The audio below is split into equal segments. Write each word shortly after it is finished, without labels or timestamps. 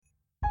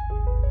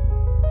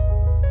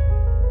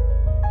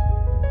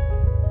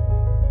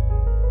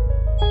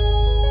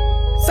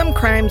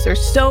crimes are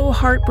so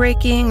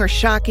heartbreaking or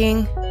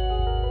shocking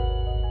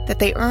that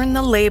they earn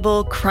the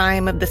label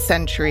crime of the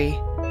century.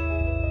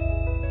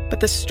 But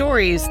the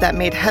stories that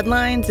made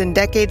headlines in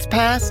decades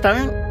past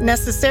aren't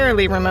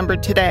necessarily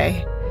remembered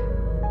today.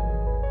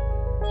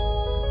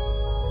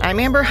 I'm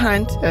Amber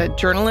Hunt, a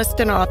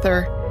journalist and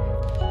author,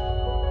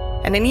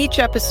 and in each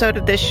episode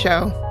of this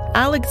show,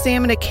 I'll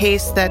examine a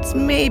case that's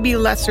maybe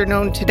lesser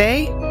known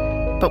today,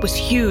 but was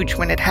huge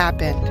when it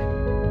happened.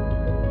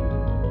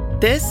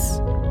 This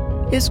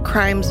is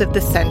Crimes of the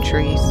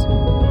Centuries.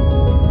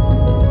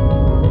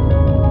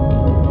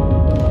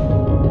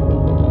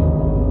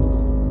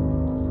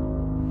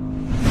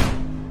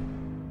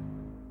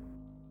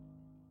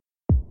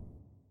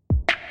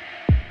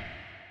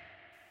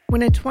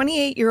 When a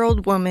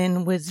 28-year-old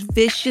woman was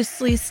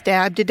viciously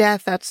stabbed to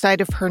death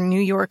outside of her New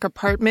York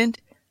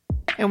apartment,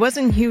 it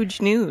wasn't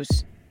huge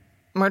news.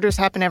 Murders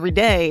happen every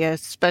day,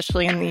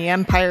 especially in the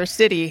Empire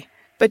City.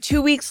 But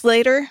 2 weeks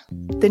later,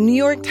 the New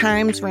York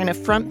Times ran a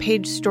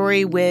front-page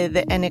story with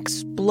an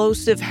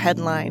explosive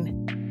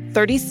headline.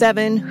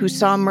 37 who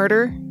saw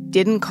murder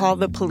didn't call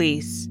the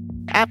police.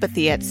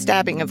 Apathy at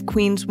stabbing of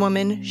Queens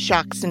woman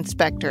shocks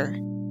inspector.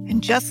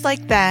 And just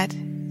like that,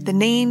 the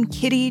name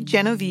Kitty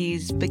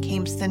Genovese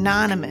became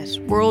synonymous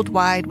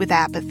worldwide with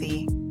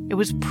apathy. It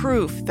was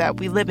proof that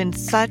we live in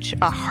such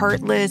a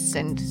heartless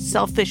and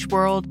selfish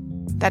world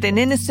that an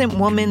innocent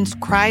woman's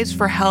cries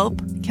for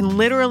help can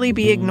literally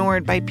be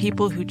ignored by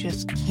people who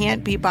just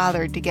can't be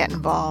bothered to get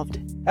involved.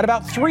 At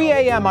about 3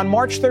 a.m. on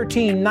March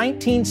 13,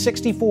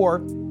 1964,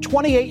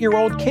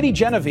 28-year-old Kitty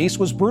Genovese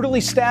was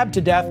brutally stabbed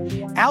to death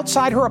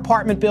outside her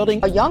apartment building.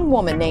 A young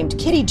woman named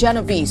Kitty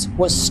Genovese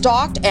was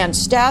stalked and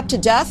stabbed to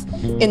death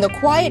in the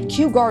quiet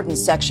Kew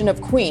Gardens section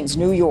of Queens,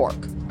 New York.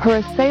 Her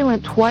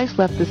assailant twice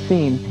left the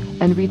scene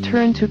and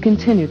returned to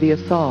continue the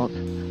assault.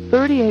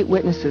 38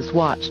 witnesses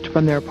watched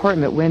from their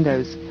apartment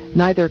windows,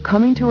 neither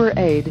coming to her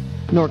aid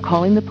nor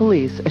calling the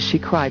police as she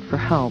cried for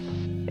help.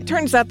 It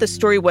turns out the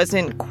story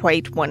wasn't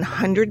quite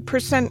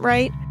 100%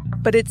 right,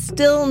 but it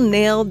still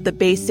nailed the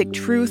basic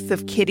truth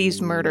of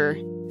Kitty's murder,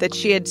 that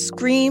she had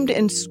screamed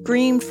and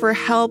screamed for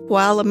help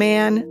while a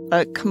man,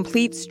 a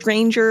complete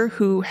stranger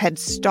who had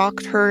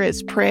stalked her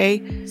as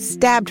prey,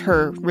 stabbed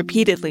her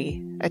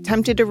repeatedly,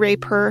 attempted to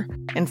rape her,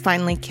 and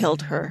finally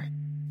killed her.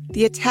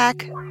 The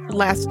attack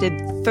lasted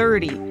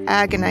 30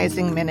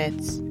 agonizing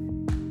minutes.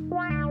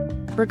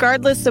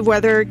 Regardless of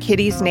whether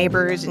Kitty's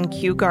neighbors in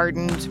Kew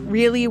Gardens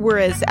really were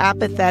as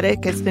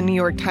apathetic as the New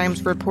York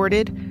Times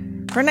reported,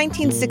 her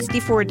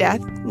 1964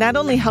 death not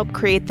only helped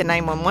create the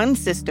 911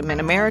 system in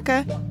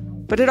America,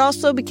 but it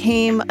also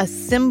became a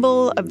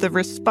symbol of the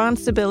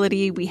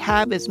responsibility we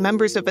have as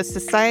members of a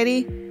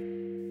society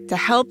to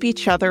help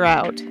each other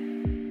out.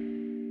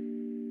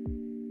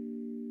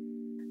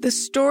 The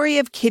story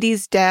of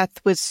Kitty's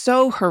death was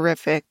so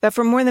horrific that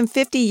for more than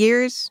 50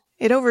 years,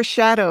 it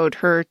overshadowed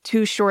her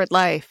too short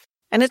life.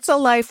 And it's a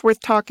life worth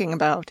talking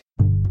about.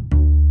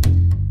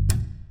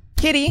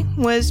 Kitty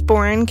was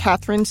born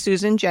Catherine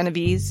Susan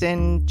Genovese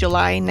in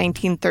July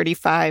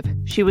 1935.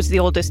 She was the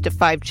oldest of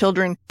 5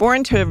 children,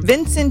 born to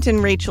Vincent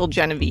and Rachel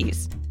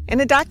Genovese. In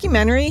a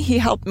documentary he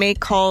helped make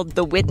called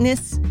The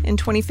Witness in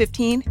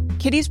 2015,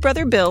 Kitty's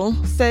brother Bill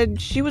said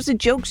she was a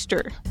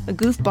jokester, a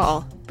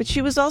goofball, but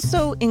she was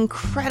also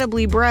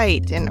incredibly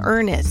bright and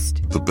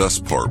earnest. The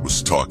best part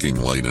was talking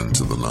late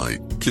into the night.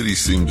 Kitty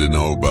seemed to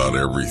know about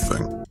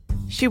everything.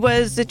 She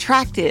was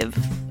attractive,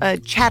 a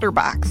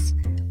chatterbox,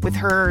 with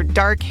her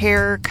dark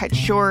hair cut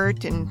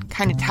short and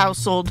kind of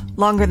tousled,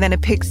 longer than a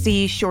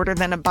pixie, shorter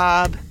than a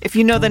bob. If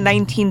you know the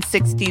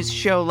 1960s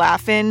show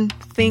Laugh-In,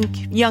 think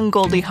young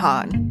Goldie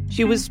Hawn.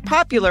 She was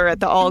popular at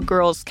the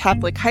all-girls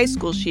Catholic high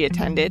school she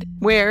attended,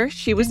 where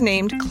she was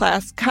named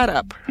Class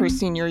Cut-Up her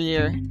senior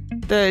year.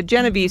 The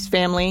Genovese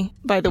family,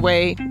 by the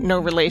way, no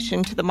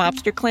relation to the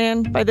mobster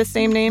clan by the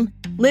same name,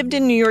 lived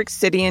in New York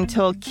City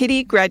until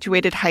Kitty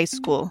graduated high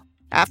school.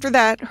 After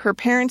that, her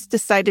parents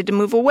decided to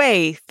move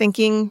away,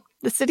 thinking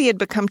the city had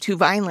become too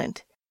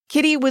violent.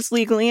 Kitty was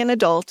legally an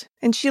adult,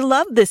 and she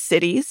loved the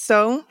city,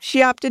 so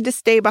she opted to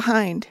stay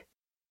behind.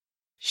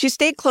 She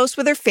stayed close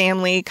with her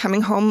family,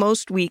 coming home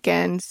most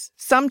weekends,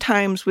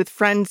 sometimes with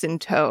friends in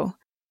tow.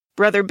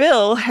 Brother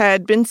Bill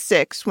had been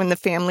 6 when the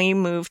family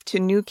moved to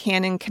New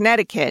Canaan,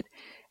 Connecticut,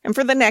 and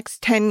for the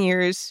next 10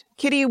 years,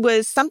 Kitty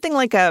was something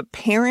like a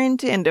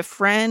parent and a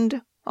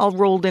friend, all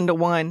rolled into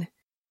one.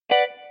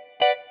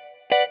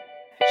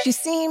 She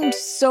seemed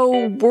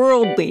so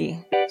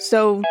worldly,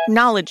 so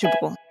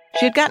knowledgeable.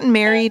 She had gotten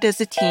married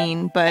as a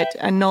teen, but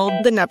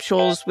annulled the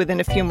nuptials within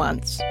a few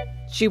months.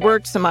 She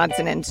worked some odds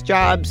and ends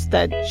jobs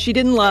that she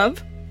didn't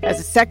love, as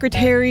a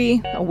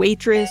secretary, a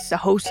waitress, a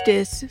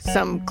hostess,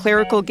 some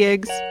clerical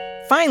gigs.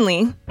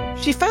 Finally,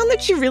 she found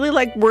that she really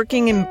liked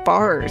working in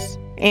bars.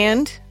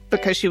 And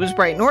because she was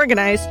bright and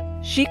organized,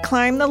 she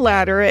climbed the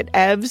ladder at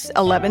Ev's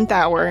 11th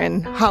Hour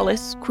in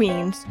Hollis,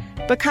 Queens,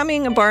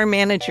 becoming a bar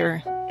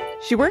manager.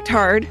 She worked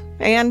hard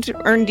and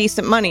earned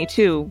decent money,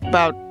 too,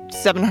 about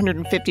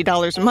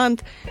 $750 a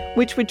month,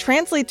 which would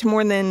translate to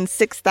more than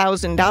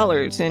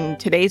 $6,000 in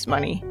today's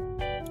money.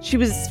 She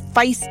was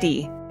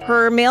feisty.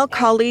 Her male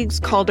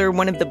colleagues called her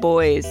one of the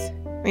boys.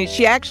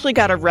 She actually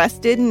got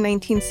arrested in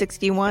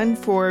 1961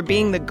 for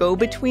being the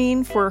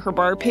go-between for her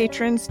bar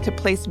patrons to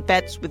place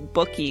bets with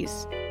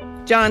bookies.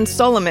 John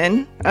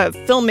Solomon, a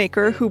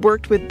filmmaker who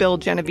worked with Bill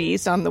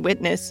Genovese on The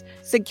Witness,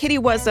 said Kitty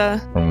was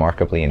a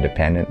remarkably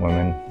independent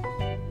woman.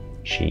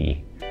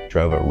 She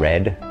drove a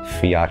red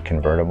Fiat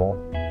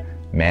convertible,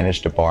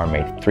 managed a bar,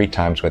 made 3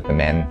 times what the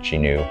men she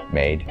knew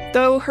made.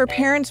 Though her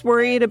parents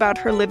worried about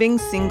her living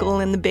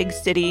single in the big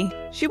city,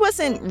 she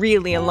wasn't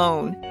really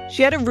alone.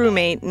 She had a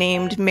roommate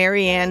named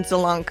Marianne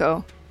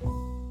Zelenko.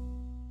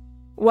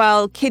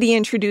 While Kitty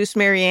introduced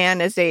Marianne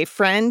as a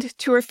friend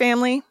to her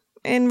family,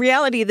 in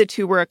reality, the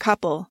two were a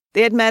couple.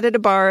 They had met at a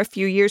bar a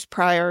few years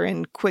prior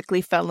and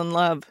quickly fell in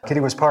love.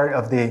 Kitty was part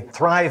of the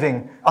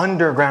thriving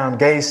underground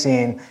gay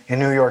scene in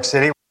New York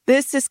City.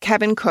 This is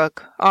Kevin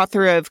Cook,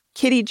 author of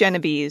Kitty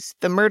Genovese,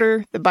 The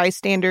Murder, The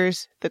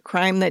Bystanders, The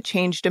Crime That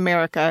Changed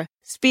America,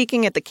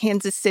 speaking at the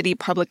Kansas City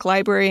Public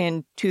Library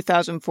in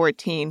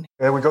 2014.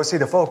 They would go see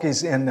the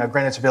Folkies in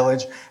Greenwich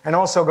Village and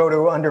also go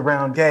to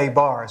underground gay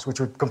bars, which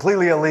were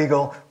completely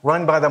illegal,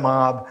 run by the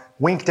mob,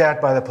 winked at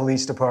by the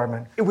police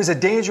department. It was a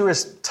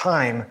dangerous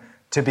time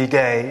to be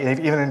gay,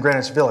 even in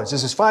Greenwich Village.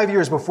 This is 5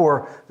 years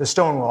before the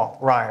Stonewall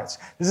riots.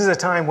 This is a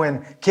time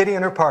when Kitty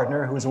and her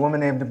partner, who was a woman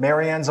named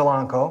Marianne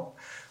Zelenko,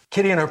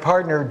 Kitty and her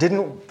partner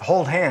didn't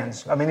hold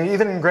hands. I mean,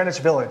 even in Greenwich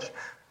Village,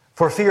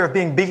 for fear of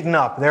being beaten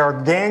up. There are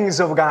gangs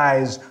of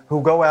guys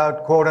who go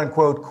out, quote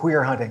unquote,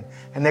 queer hunting,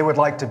 and they would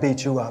like to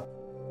beat you up.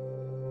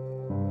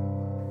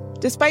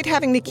 Despite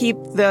having to keep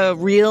the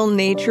real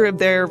nature of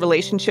their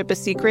relationship a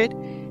secret,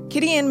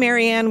 Kitty and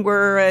Marianne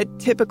were a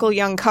typical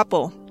young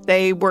couple.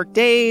 They worked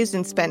days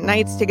and spent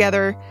nights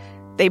together.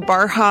 They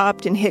bar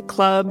hopped and hit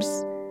clubs.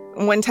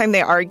 One time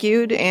they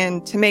argued,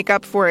 and to make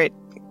up for it,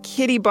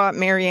 Kitty bought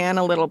Marianne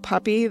a little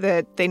puppy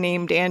that they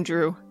named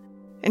Andrew.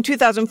 In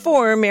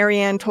 2004,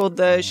 Marianne told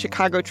the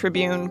Chicago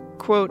Tribune,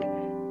 quote,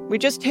 "We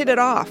just hit it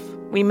off.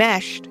 We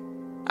meshed.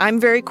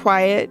 I'm very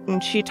quiet,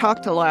 and she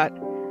talked a lot.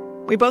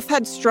 We both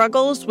had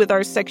struggles with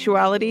our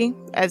sexuality,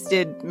 as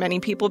did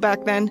many people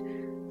back then.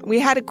 We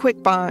had a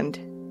quick bond."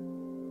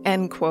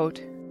 End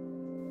quote.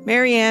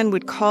 Marianne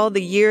would call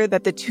the year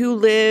that the two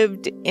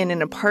lived in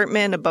an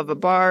apartment above a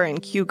bar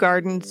in Kew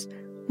Gardens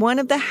one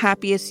of the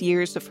happiest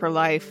years of her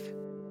life.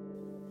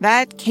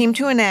 That came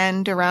to an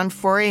end around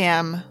 4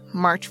 a.m.,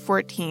 March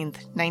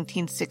 14th,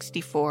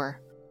 1964.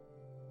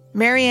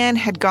 Marianne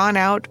had gone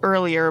out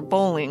earlier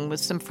bowling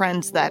with some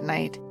friends that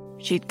night.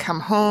 She'd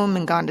come home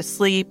and gone to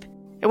sleep.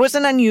 It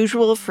wasn't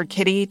unusual for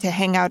Kitty to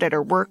hang out at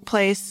her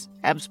workplace,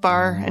 Ebb's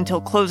Bar,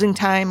 until closing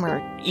time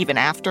or even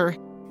after.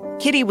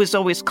 Kitty was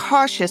always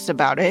cautious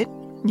about it.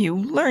 You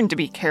learn to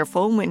be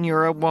careful when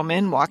you're a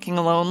woman walking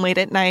alone late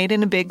at night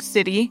in a big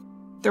city.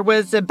 There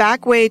was a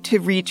back way to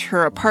reach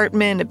her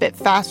apartment a bit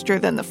faster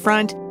than the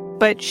front,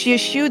 but she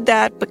eschewed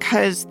that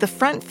because the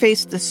front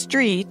faced the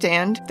street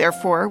and,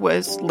 therefore,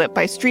 was lit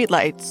by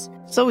streetlights.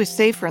 It's always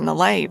safer in the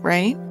light,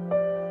 right?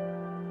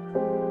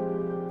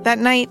 That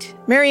night,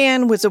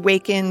 Marianne was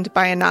awakened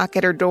by a knock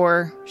at her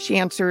door. She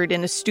answered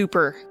in a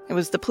stupor. It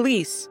was the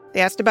police.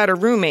 They asked about her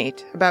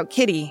roommate, about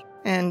Kitty,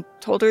 and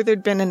told her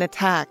there'd been an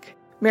attack.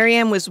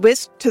 Marianne was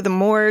whisked to the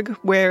morgue,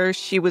 where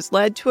she was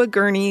led to a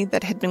gurney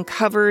that had been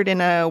covered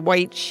in a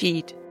white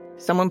sheet.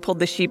 Someone pulled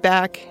the sheet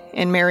back,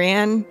 and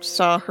Marianne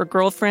saw her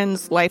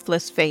girlfriend's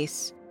lifeless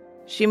face.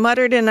 She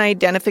muttered an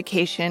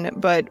identification,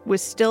 but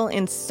was still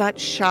in such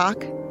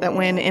shock that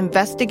when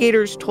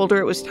investigators told her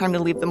it was time to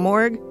leave the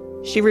morgue,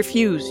 she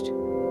refused.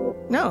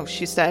 "No,"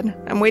 she said,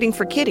 "I'm waiting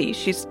for Kitty.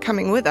 She's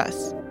coming with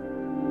us."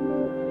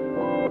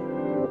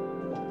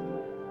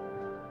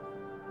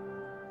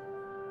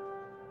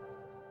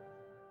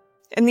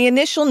 In the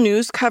initial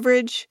news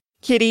coverage,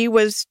 Kitty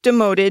was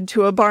demoted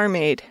to a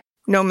barmaid.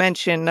 No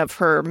mention of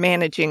her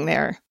managing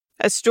there.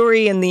 A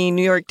story in the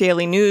New York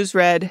Daily News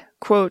read,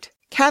 quote,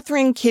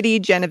 "Catherine Kitty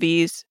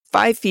Genovese,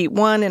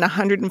 5'1" and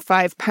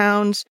 105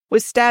 pounds,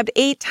 was stabbed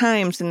 8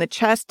 times in the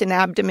chest and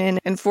abdomen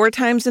and 4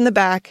 times in the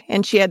back,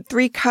 and she had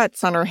 3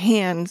 cuts on her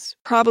hands,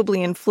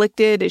 probably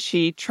inflicted as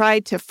she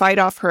tried to fight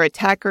off her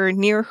attacker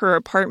near her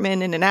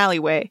apartment in an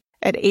alleyway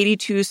at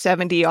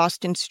 8270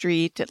 Austin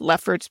Street at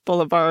Lefferts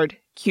Boulevard,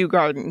 Kew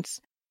Gardens.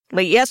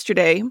 Late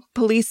yesterday,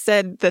 police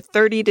said the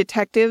 30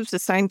 detectives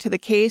assigned to the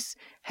case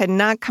had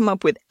not come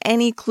up with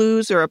any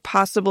clues or a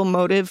possible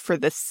motive for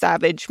the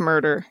savage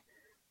murder.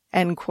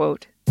 End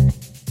quote.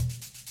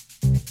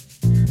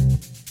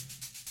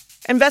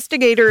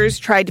 Investigators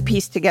tried to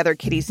piece together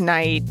Kitty's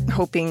night,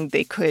 hoping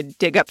they could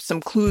dig up some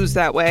clues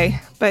that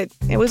way, but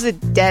it was a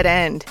dead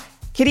end.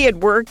 Kitty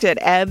had worked at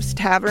Ebb's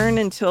Tavern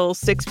until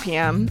 6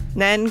 p.m.,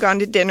 then gone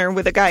to dinner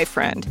with a guy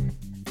friend.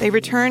 They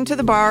returned to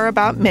the bar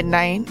about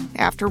midnight,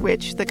 after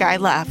which the guy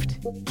left.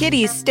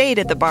 Kitty stayed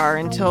at the bar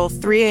until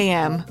 3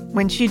 a.m.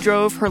 when she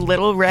drove her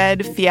little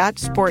red Fiat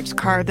sports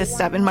car the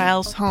 7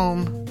 miles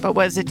home, but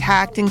was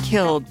attacked and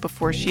killed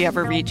before she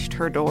ever reached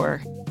her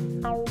door.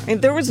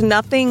 There was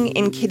nothing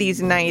in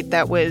Kitty's night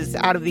that was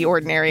out of the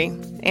ordinary.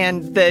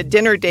 And the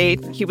dinner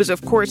date, he was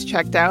of course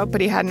checked out,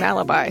 but he had an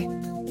alibi.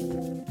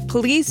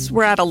 Police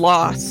were at a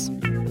loss.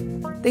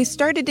 They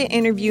started to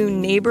interview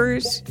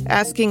neighbors,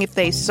 asking if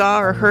they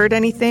saw or heard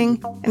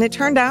anything, and it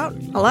turned out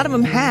a lot of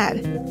them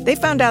had. They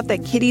found out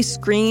that Kitty's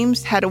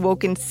screams had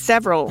awoken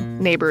several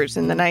neighbors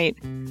in the night.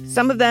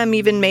 Some of them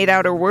even made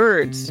out her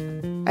words.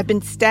 "I've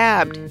been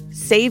stabbed.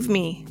 Save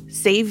me.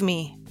 Save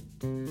me."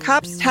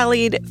 Cops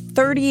tallied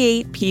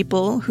 38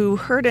 people who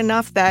heard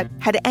enough that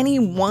had any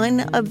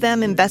one of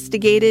them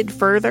investigated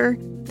further,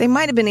 they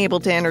might have been able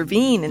to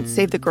intervene and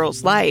save the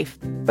girl's life.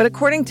 But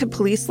according to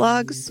police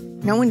logs,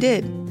 no one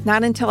did.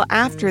 Not until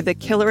after the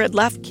killer had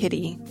left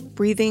Kitty,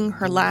 breathing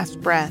her last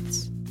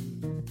breaths.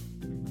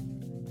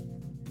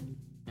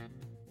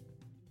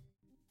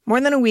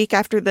 More than a week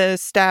after the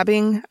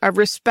stabbing, a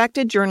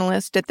respected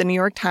journalist at the New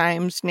York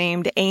Times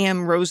named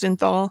A.M.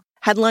 Rosenthal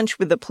had lunch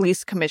with the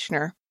police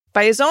commissioner.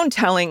 By his own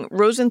telling,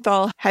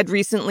 Rosenthal had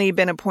recently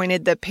been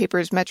appointed the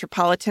paper's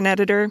metropolitan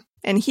editor,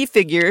 and he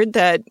figured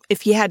that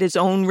if he had his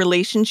own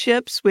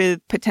relationships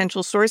with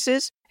potential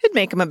sources, it'd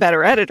make him a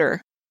better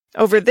editor.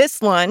 Over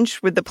this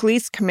lunch with the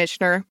police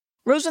commissioner,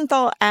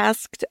 Rosenthal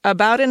asked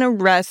about an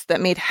arrest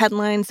that made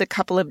headlines a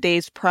couple of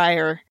days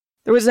prior.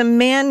 There was a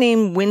man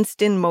named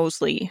Winston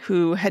Moseley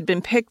who had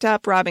been picked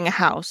up robbing a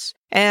house,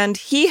 and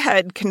he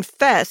had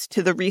confessed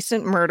to the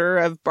recent murder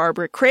of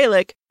Barbara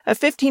Kralik, a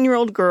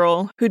 15-year-old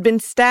girl who'd been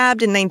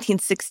stabbed in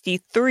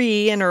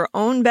 1963 in her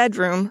own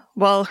bedroom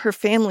while her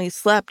family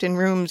slept in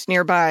rooms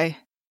nearby.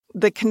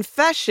 The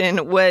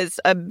confession was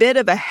a bit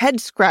of a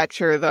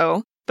head-scratcher,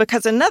 though,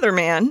 because another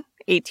man,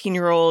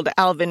 18-year-old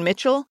Alvin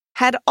Mitchell,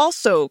 had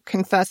also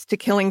confessed to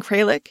killing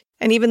Kralik,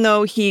 and even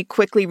though he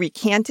quickly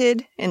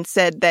recanted and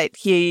said that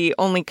he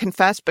only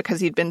confessed because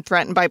he'd been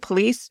threatened by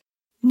police,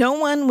 no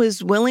one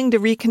was willing to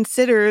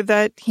reconsider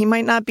that he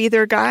might not be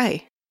their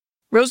guy.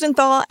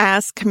 Rosenthal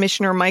asked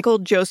Commissioner Michael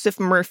Joseph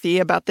Murphy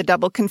about the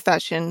double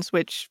confessions,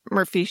 which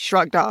Murphy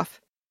shrugged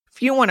off.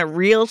 "If you want a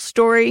real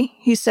story,"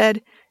 he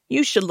said,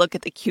 "you should look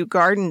at the Kew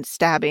Gardens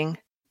stabbing.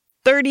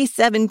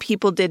 37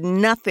 people did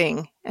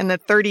nothing, and the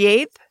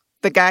 38th,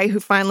 the guy who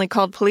finally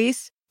called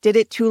police, did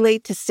it too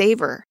late to save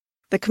her."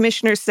 The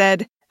commissioner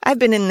said, "I've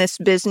been in this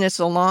business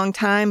a long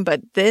time,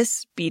 but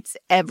this beats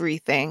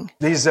everything."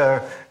 These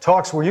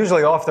talks were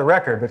usually off the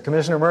record, but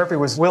Commissioner Murphy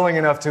was willing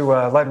enough to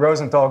let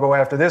Rosenthal go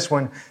after this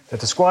one, that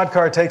the squad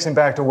car takes him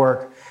back to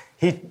work.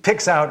 He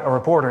picks out a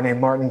reporter named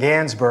Martin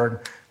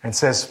Gansberg and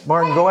says,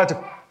 "Martin, go out to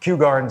Kew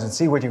Gardens and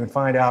see what you can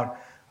find out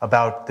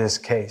about this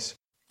case."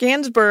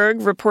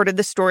 Gansberg reported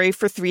the story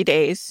for 3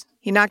 days.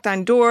 He knocked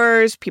on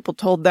doors, people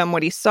told them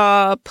what he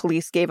saw,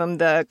 police gave him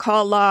the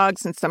call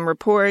logs and some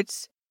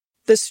reports.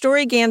 The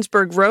story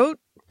Gansberg wrote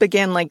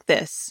began like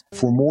this.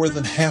 For more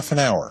than half an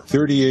hour,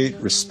 38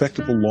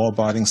 respectable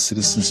law-abiding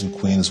citizens in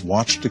Queens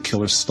watched a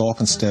killer stalk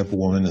and stab a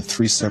woman in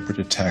 3 separate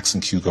attacks in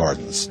Kew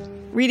Gardens.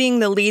 Reading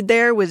the lead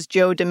there was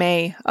Joe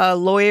DeMay, a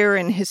lawyer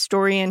and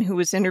historian who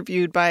was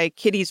interviewed by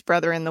Kitty's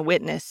brother in The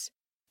Witness.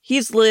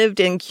 He's lived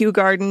in Kew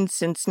Gardens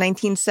since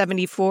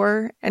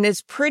 1974 and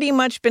has pretty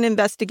much been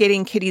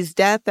investigating Kitty's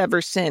death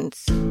ever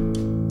since.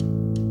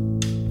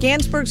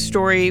 Gansberg's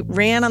story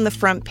ran on the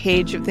front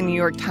page of the New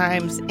York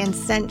Times and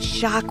sent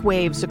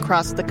shockwaves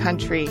across the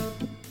country.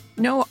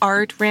 No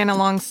art ran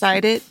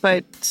alongside it,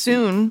 but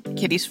soon,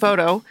 Kitty's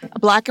photo, a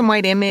black and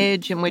white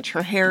image in which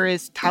her hair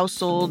is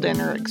tousled and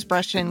her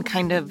expression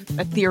kind of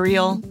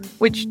ethereal,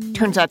 which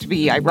turns out to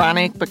be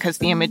ironic because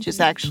the image is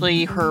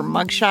actually her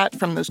mugshot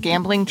from those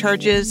gambling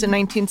charges in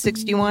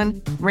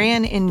 1961,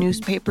 ran in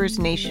newspapers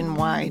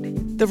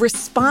nationwide. The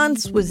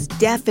response was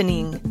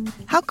deafening.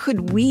 How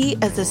could we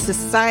as a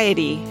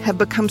society have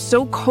become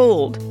so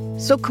cold,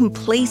 so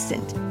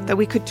complacent, that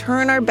we could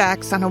turn our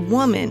backs on a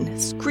woman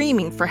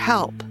screaming for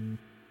help?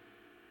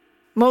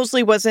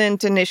 Moseley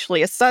wasn't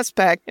initially a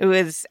suspect. It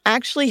was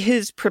actually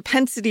his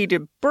propensity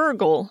to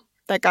burgle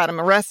that got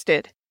him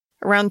arrested.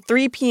 Around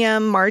 3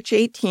 p.m. March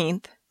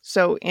 18th,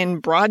 so in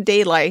broad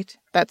daylight,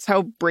 that's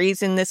how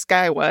brazen this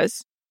guy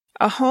was,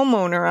 a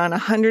homeowner on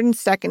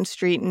 102nd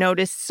Street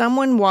noticed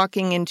someone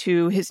walking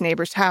into his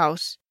neighbor's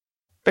house.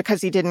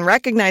 Because he didn't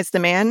recognize the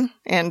man,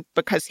 and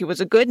because he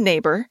was a good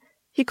neighbor,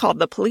 he called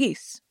the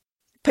police.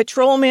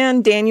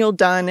 Patrolman Daniel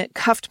Dunn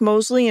cuffed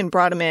Moseley and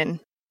brought him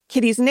in.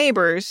 Kitty's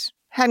neighbors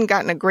hadn't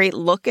gotten a great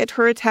look at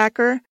her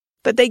attacker,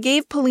 but they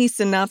gave police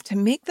enough to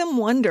make them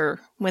wonder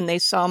when they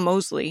saw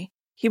Moseley.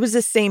 He was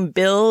the same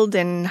build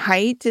and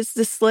height as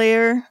the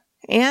slayer,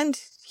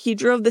 and he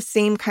drove the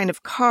same kind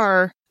of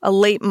car, a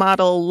late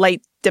model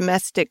light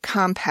domestic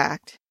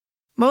compact.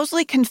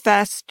 Moseley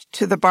confessed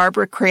to the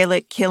Barbara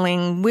Kralik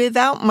killing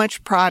without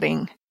much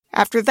prodding.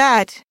 After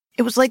that,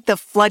 it was like the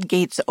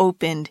floodgates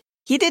opened.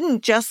 He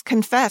didn't just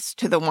confess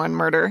to the one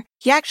murder.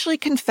 He actually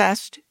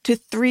confessed to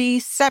 3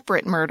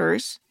 separate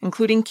murders,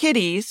 including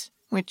Kitty's,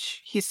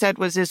 which he said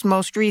was his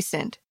most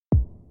recent.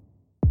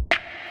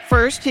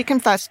 First, he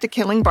confessed to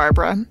killing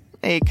Barbara,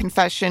 a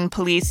confession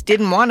police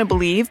didn't want to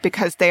believe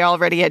because they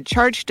already had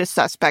charged a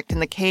suspect in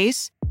the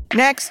case.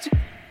 Next,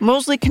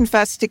 Moseley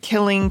confessed to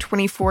killing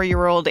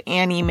 24-year-old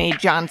Annie Mae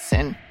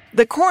Johnson.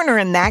 The coroner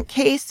in that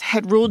case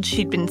had ruled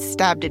she'd been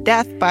stabbed to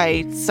death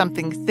by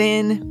something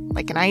thin,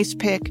 like an ice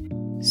pick.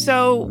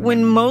 So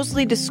when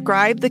Mosley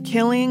described the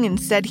killing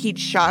and said he'd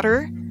shot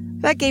her,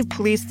 that gave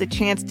police the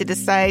chance to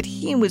decide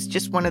he was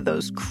just one of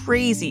those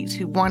crazies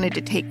who wanted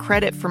to take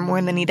credit for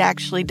more than he'd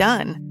actually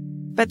done.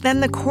 But then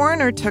the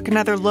coroner took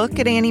another look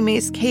at Annie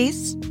Mae's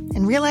case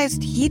and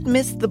realized he'd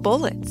missed the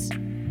bullets.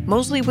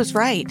 Mosley was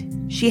right.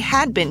 She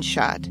had been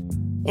shot.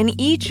 In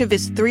each of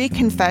his 3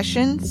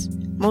 confessions,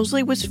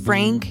 Mosley was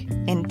frank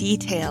and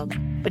detailed.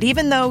 But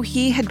even though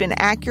he had been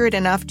accurate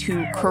enough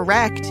to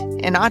correct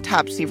an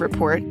autopsy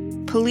report,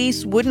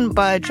 police wouldn't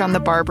budge on the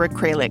Barbara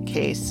Kralik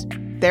case.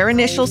 Their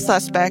initial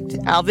suspect,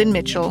 Alvin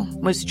Mitchell,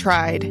 was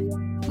tried.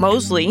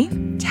 Mosley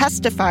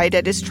testified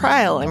at his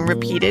trial and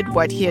repeated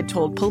what he had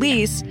told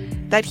police,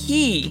 that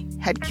he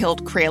had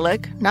killed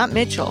Kralik, not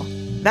Mitchell.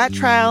 That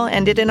trial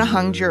ended in a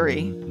hung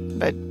jury,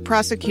 but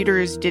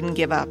prosecutors didn't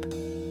give up.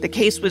 The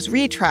case was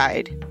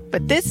retried,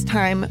 but this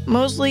time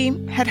Mosley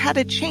had had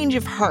a change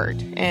of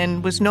heart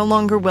and was no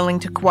longer willing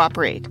to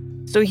cooperate.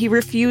 So he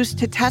refused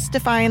to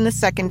testify in the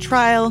second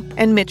trial,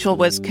 and Mitchell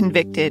was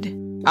convicted.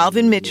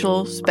 Alvin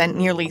Mitchell spent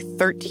nearly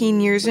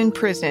 13 years in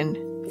prison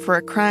for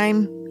a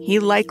crime he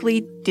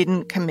likely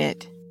didn't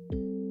commit.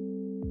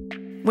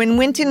 When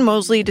Wynton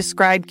Mosley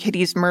described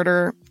Kitty's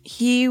murder,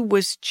 he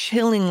was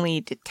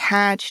chillingly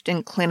detached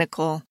and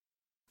clinical.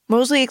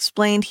 Mosley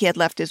explained he had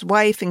left his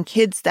wife and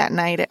kids that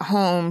night at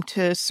home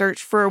to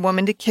search for a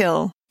woman to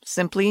kill,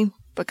 simply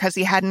because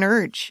he had an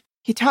urge.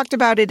 He talked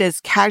about it as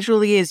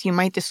casually as you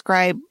might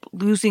describe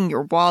losing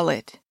your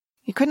wallet.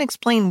 He couldn't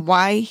explain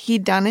why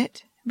he'd done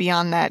it,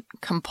 beyond that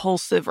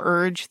compulsive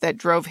urge that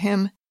drove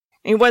him.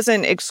 He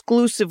wasn't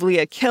exclusively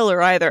a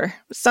killer either.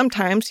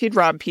 Sometimes he'd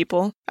rob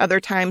people. Other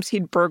times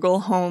he'd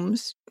burgle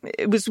homes.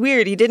 It was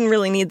weird. He didn't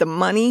really need the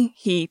money.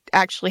 He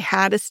actually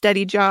had a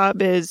steady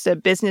job as a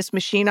business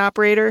machine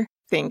operator.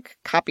 Think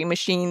copy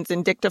machines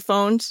and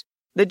dictaphones.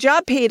 The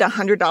job paid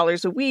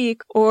 $100 a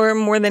week, or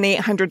more than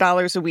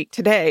 $800 a week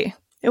today.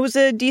 It was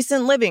a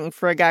decent living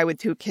for a guy with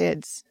 2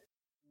 kids.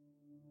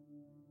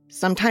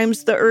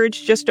 Sometimes the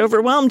urge just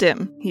overwhelmed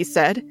him, he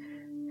said,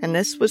 and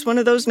this was one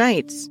of those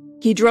nights.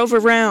 He drove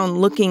around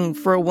looking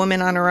for a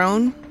woman on her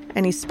own,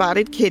 and he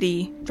spotted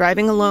Kitty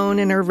driving alone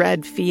in her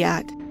red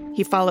Fiat.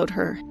 He followed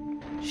her.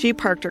 She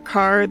parked her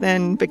car,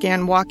 then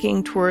began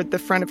walking toward the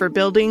front of her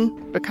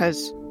building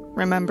because,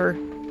 remember,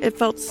 it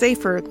felt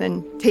safer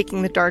than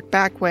taking the dark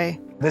back way.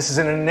 This is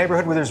in a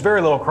neighborhood where there's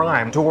very little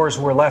crime. Doors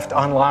were left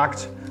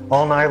unlocked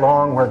all night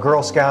long, where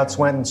Girl Scouts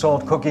went and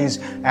sold cookies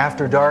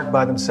after dark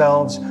by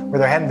themselves, where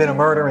there hadn't been a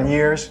murder in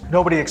years.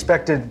 Nobody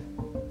expected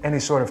any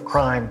sort of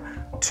crime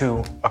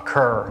to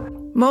occur.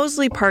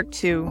 Mosley parked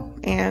too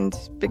and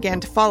began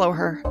to follow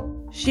her.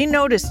 She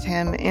noticed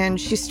him and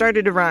she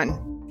started to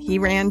run. He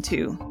ran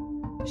too.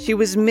 She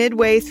was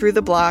midway through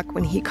the block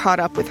when he caught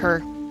up with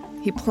her.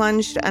 He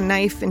plunged a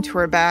knife into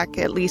her back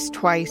at least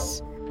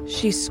twice.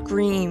 She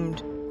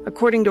screamed.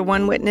 According to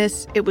one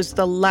witness, it was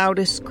the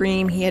loudest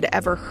scream he had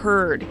ever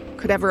heard,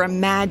 could ever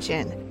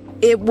imagine.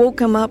 It woke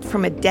him up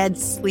from a dead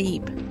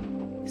sleep.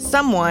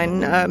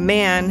 Someone, a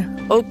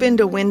man,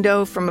 opened a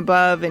window from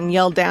above and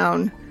yelled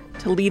down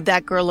to leave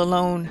that girl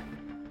alone.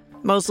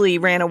 Mosley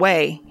ran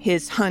away,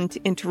 his hunt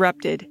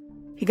interrupted.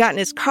 He got in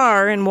his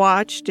car and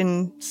watched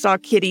and saw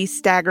Kitty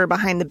stagger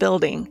behind the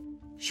building.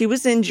 She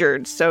was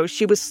injured, so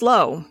she was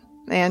slow,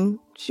 and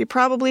she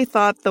probably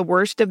thought the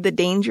worst of the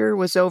danger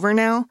was over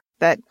now,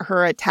 that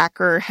her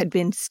attacker had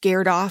been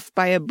scared off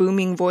by a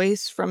booming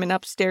voice from an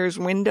upstairs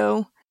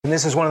window. And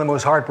this is one of the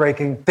most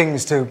heartbreaking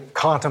things to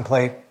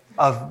contemplate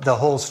of the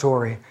whole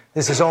story.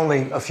 This is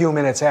only a few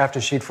minutes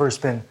after she'd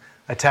first been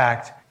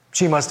attacked.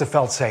 She must have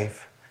felt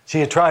safe. She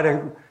had tried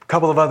a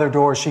couple of other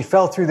doors. She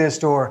fell through this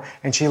door,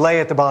 and she lay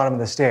at the bottom of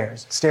the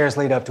stairs. Stairs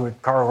lead up to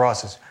Carl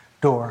Ross's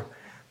door.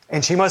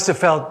 And she must have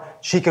felt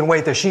she can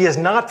wait there. She is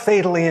not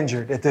fatally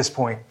injured at this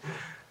point.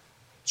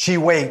 She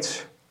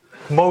waits.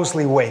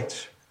 Mosley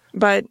waits.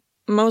 But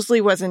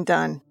Mosley wasn't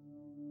done.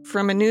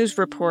 From a news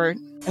report...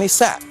 And he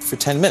sat for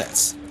 10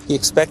 minutes. He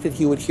expected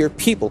he would hear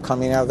people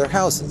coming out of their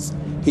houses.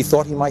 He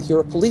thought he might hear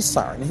a police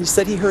siren. He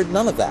said he heard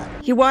none of that.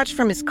 He watched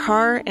from his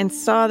car and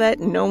saw that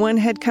no one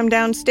had come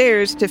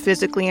downstairs to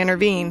physically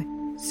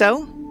intervene.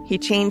 So he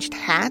changed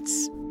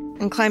hats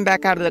and climbed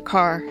back out of the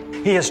car.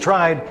 He has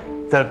tried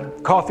the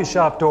coffee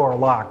shop door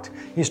locked.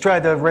 He's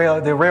tried the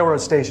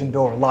railroad station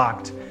door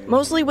locked.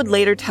 Mosley would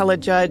later tell a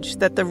judge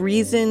that the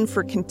reason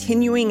for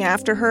continuing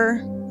after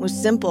her was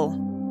simple.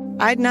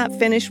 I'd not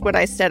finished what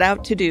I set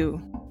out to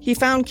do. He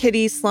found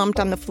Kitty slumped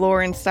on the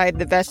floor inside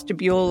the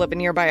vestibule of a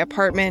nearby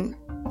apartment,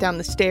 down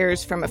the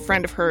stairs from a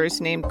friend of hers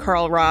named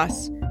Carl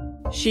Ross.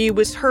 She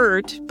was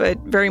hurt, but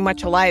very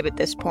much alive at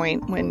this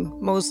point when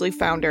Mosley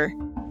found her.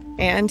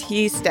 And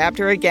he stabbed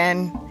her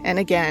again and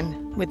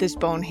again with his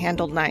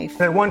bone-handled knife.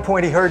 At one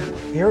point he heard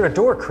a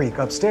door creak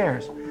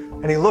upstairs.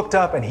 And he looked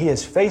up and he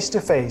is face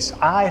to face,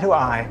 eye to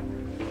eye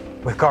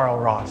with Carl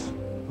Ross,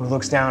 who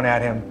looks down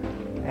at him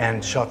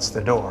and shuts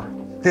the door.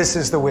 This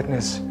is the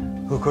witness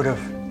who could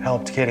have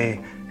helped Kitty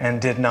and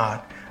did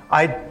not.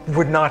 I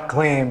would not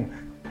claim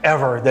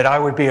ever that I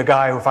would be a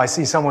guy who, if I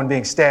see someone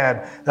being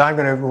stabbed, that I'm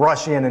going to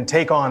rush in and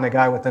take on the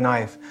guy with the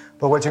knife.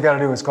 But what you got to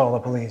do is call the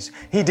police.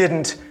 He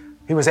didn't.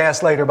 He was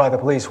asked later by the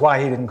police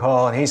why he didn't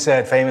call, and he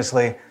said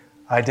famously,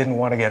 "I didn't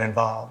want to get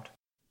involved."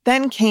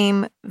 Then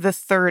came the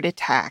third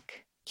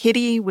attack.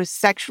 Kitty was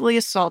sexually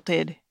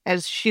assaulted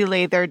as she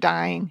lay there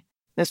dying.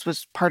 This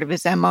was part of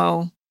his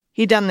M.O.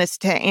 He'd done this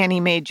to Annie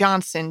Mae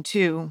Johnson,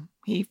 too.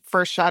 He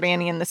first shot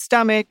Annie in the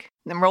stomach,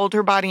 then rolled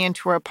her body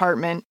into her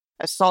apartment,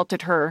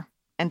 assaulted her,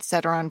 and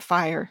set her on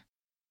fire.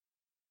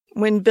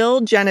 When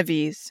Bill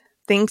Genovese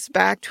thinks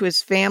back to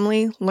his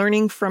family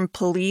learning from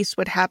police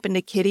what happened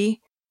to Kitty,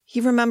 he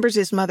remembers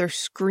his mother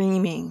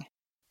screaming.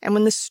 And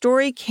when the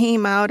story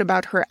came out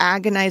about her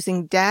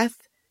agonizing death,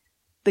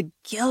 the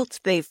guilt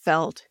they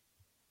felt.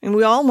 And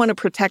we all want to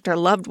protect our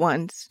loved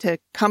ones, to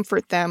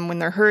comfort them when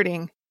they're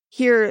hurting.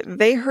 Here,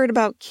 they heard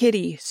about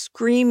Kitty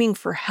screaming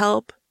for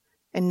help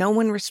and no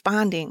one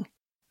responding.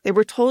 They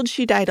were told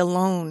she died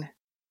alone.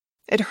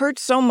 It hurt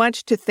so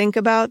much to think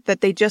about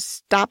that they just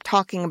stopped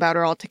talking about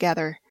her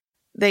altogether.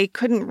 They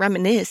couldn't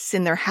reminisce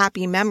in their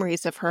happy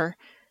memories of her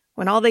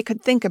when all they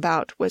could think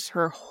about was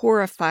her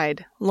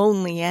horrified,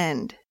 lonely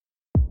end.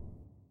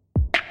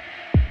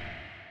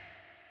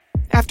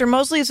 After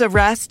Mosley's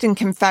arrest and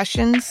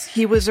confessions,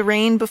 he was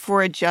arraigned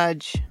before a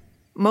judge.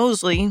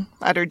 Mosley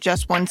uttered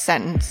just one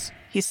sentence.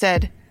 He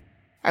said,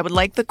 "I would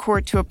like the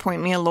court to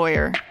appoint me a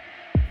lawyer."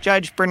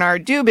 Judge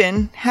Bernard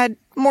Dubin had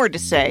more to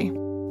say.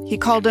 He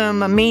called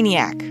him a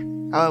maniac,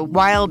 a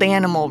wild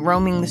animal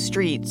roaming the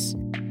streets.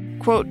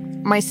 Quote,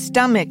 "My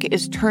stomach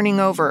is turning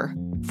over.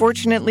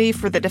 Fortunately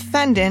for the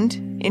defendant,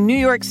 in New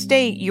York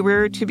State, you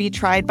were to be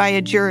tried by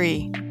a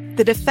jury.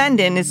 The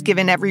defendant is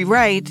given every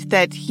right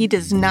that he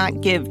does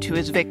not give to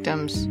his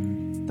victims.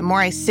 The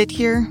more I sit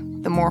here,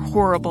 the more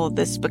horrible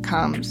this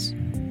becomes."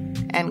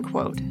 End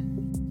quote.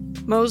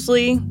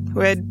 Mosley,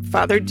 who had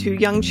fathered 2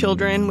 young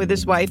children with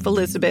his wife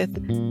Elizabeth,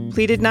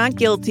 pleaded not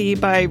guilty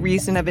by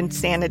reason of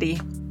insanity.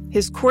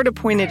 His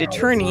court-appointed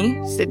attorney,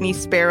 Sidney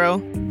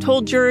Sparrow,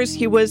 told jurors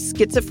he was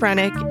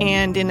schizophrenic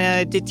and in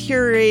a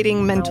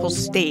deteriorating mental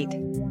state.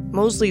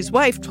 Mosley's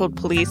wife told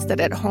police that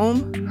at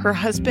home, her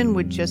husband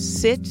would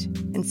just sit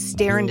and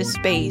stare into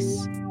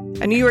space.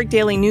 A New York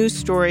Daily News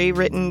story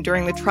written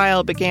during the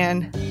trial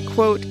began,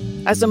 quote,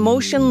 "As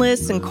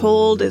emotionless and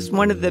cold as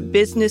one of the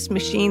business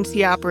machines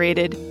he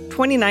operated,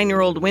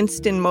 29-year-old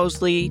Winston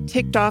Mosley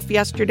ticked off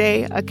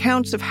yesterday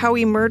accounts of how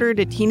he murdered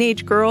a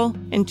teenage girl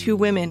and 2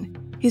 women.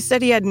 He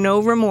said he had no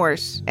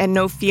remorse and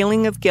no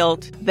feeling of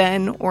guilt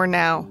then or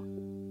now."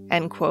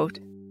 End quote.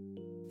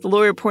 The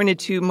lawyer pointed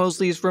to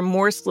Mosley's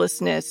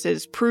remorselessness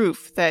as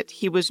proof that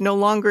he was no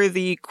longer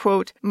the,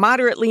 quote,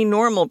 "moderately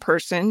normal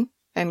person,"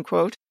 end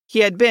quote, he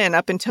had been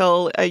up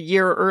until a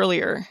year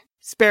earlier.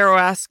 Sparrow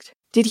asked,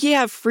 did he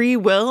have free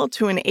will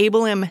to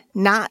enable him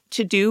not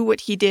to do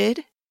what he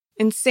did?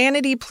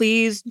 Insanity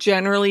pleas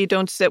generally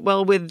don't sit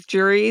well with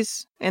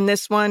juries, and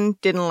this one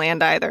didn't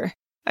land either.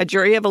 A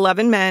jury of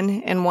 11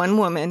 men and 1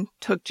 woman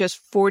took just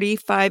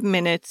 45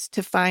 minutes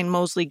to find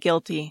Mosley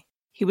guilty.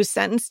 He was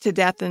sentenced to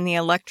death in the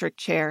electric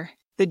chair.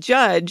 The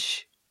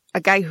judge, a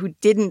guy who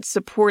didn't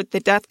support the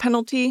death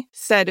penalty,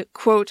 said,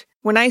 quote,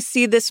 "When I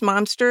see this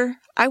monster,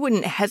 I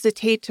wouldn't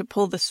hesitate to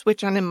pull the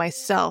switch on him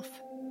myself,"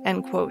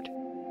 end quote.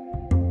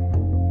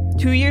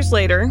 2 years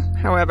later,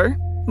 however,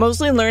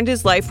 Mosley learned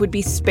his life would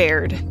be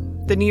spared.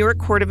 The New York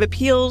Court of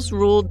Appeals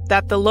ruled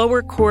that the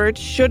lower court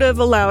should have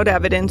allowed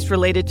evidence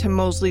related to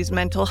Mosley's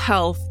mental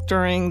health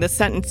during the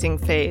sentencing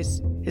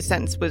phase. His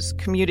sentence was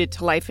commuted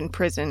to life in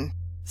prison.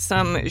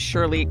 Some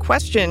surely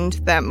questioned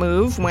that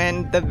move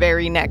when, the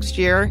very next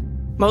year,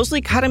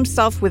 Mosley cut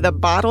himself with a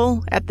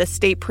bottle at the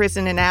state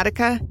prison in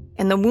Attica,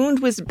 and the wound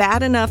was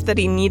bad enough that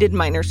he needed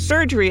minor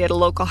surgery at a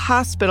local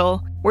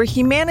hospital, where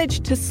he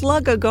managed to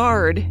slug a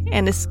guard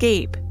and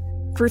escape.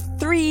 For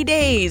 3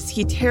 days,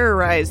 he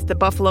terrorized the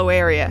Buffalo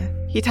area.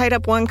 He tied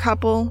up 1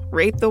 couple,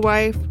 raped the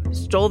wife,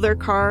 stole their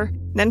car,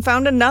 then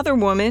found another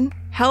woman,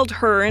 held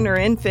her and her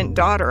infant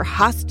daughter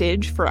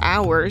hostage for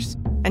hours,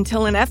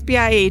 until an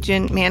FBI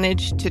agent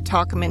managed to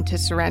talk him into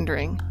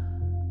surrendering.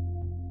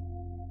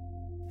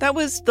 That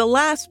was the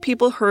last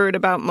people heard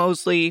about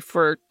Mosley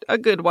for a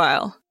good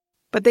while,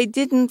 but they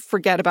didn't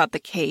forget about the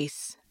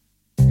case.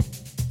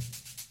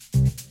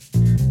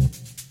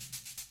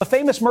 A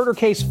famous murder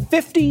case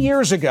 50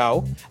 years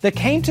ago that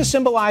came to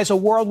symbolize a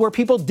world where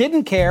people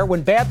didn't care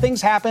when bad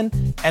things happened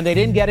and they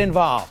didn't get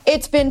involved.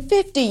 It's been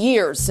 50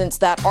 years since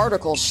that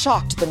article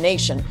shocked the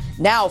nation.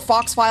 Now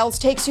Fox Files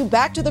takes you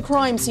back to the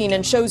crime scene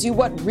and shows you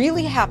what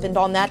really happened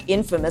on that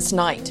infamous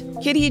night.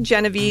 Kitty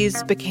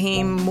Genovese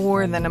became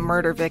more than a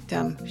murder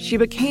victim. She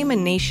became a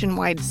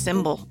nationwide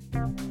symbol.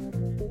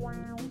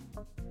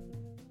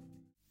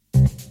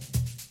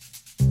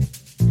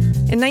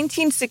 In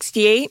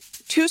 1968,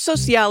 2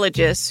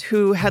 sociologists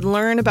who had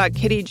learned about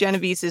Kitty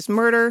Genovese's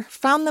murder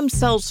found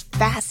themselves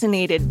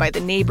fascinated by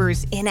the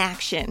neighbors'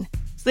 inaction.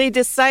 So they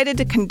decided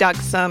to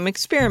conduct some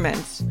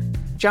experiments.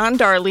 John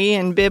Darley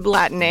and Bibb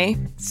Latané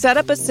set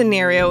up a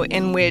scenario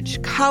in which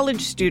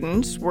college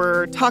students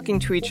were talking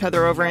to each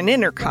other over an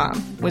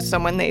intercom with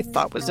someone they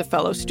thought was a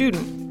fellow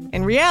student.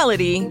 In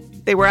reality,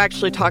 they were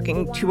actually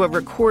talking to a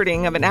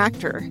recording of an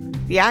actor.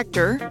 The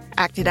actor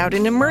acted out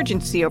an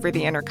emergency over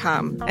the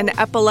intercom, an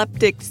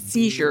epileptic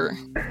seizure.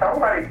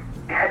 Somebody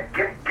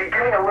give me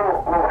a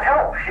little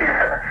help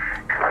here.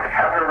 I'm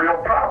having a real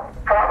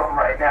problem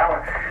right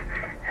now.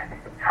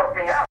 Help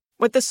me out.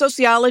 What the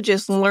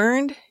sociologists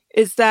learned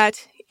is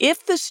that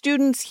if the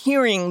students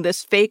hearing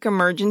this fake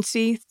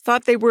emergency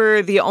thought they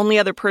were the only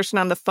other person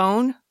on the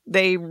phone,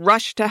 they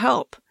rushed to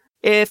help.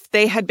 If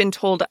they had been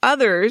told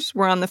others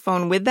were on the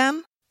phone with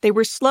them, they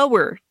were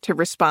slower to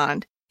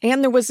respond.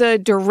 And there was a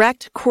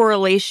direct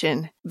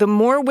correlation. The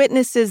more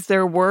witnesses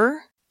there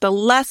were, the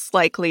less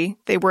likely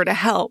they were to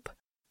help.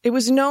 It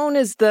was known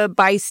as the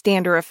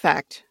bystander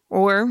effect,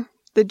 or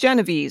the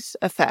Genovese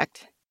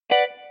effect.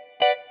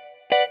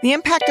 The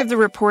impact of the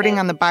reporting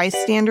on the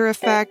bystander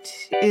effect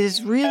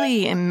is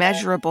really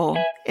immeasurable.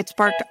 It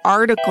sparked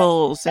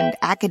articles and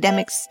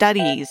academic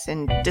studies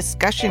and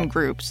discussion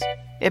groups.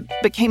 It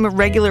became a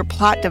regular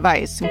plot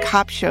device in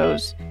cop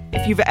shows.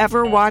 If you've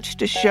ever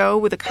watched a show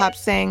with a cop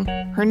saying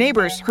her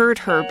neighbors heard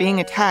her being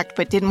attacked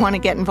but didn't want to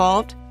get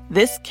involved,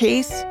 this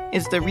case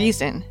is the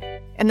reason.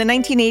 In the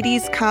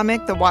 1980s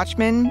comic The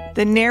Watchmen,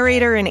 the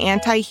narrator and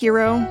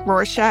anti-hero,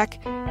 Rorschach,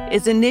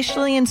 is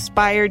initially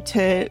inspired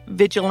to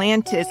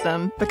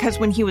vigilantism because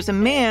when he was a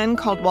man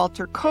called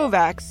Walter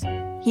Kovacs,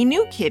 he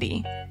knew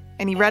Kitty,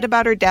 and he read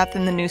about her death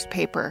in the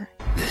newspaper.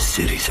 This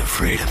city's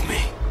afraid of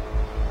me.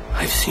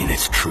 I've seen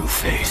its true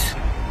face.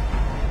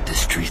 The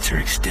streets are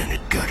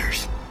extended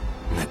gutters,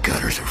 and the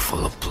gutters are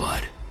full of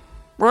blood.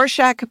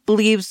 Rorschach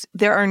believes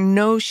there are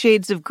no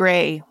shades of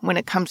gray when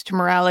it comes to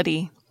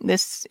morality.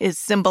 This is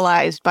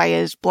symbolized by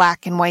his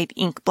black and white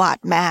ink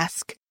blot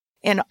mask.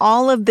 And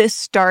all of this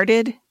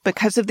started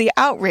because of the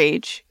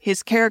outrage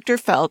his character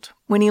felt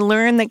when he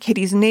learned that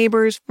Kitty's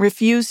neighbors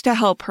refused to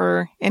help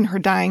her in her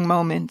dying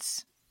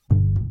moments.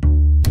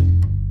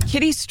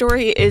 Kitty's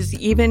story is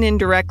even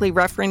indirectly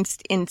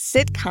referenced in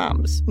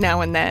sitcoms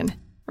now and then.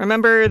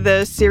 Remember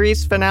the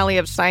series finale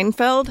of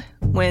Seinfeld,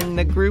 when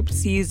the group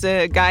sees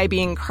a guy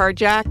being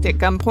carjacked at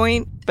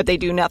gunpoint, but they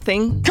do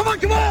nothing? Come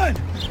on!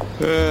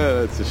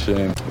 That's a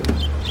shame.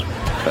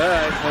 All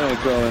right, I'm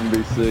gonna call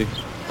NBC.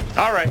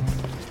 All right.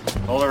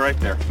 Hold it right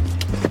there.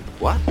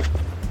 What?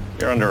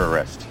 You're under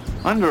arrest.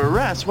 Under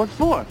arrest? What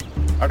for?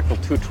 Article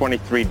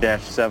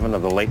 223-7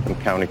 of the Latham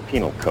County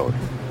Penal Code.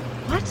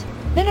 What?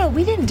 No,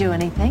 we didn't do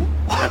anything.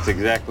 That's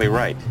exactly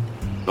right.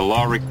 The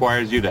law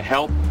requires you to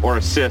help or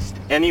assist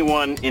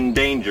anyone in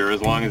danger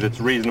as long as it's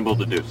reasonable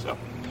to do so.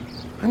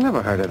 I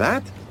never heard of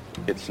that.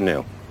 It's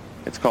new.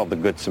 It's called the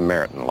Good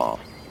Samaritan Law.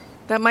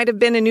 That might have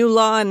been a new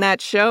law in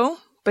that show,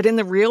 but in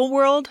the real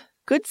world,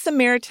 Good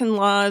Samaritan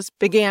laws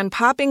began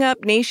popping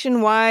up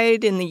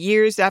nationwide in the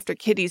years after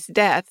Kitty's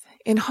death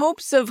in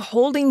hopes of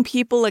holding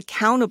people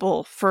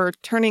accountable for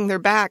turning their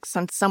backs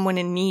on someone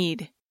in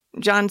need.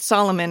 John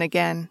Solomon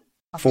again.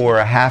 For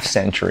a half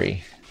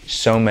century,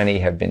 so many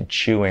have been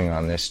chewing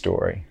on this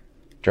story.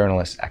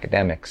 Journalists,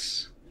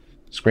 academics,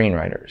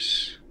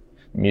 screenwriters,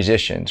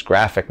 musicians,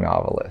 graphic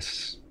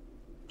novelists,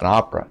 an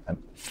opera.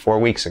 4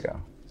 weeks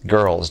ago,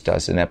 Girls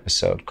does an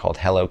episode called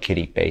Hello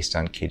Kitty based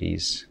on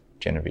Kitty's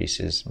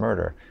Genovese's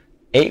murder.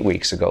 8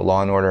 weeks ago,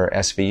 Law & Order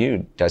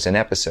SVU does an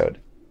episode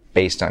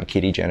based on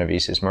Kitty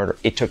Genovese's murder.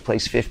 It took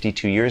place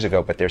 52 years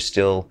ago, but it's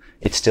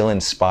still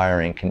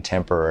inspiring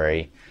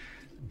contemporary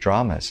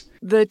dramas.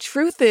 The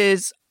truth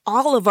is,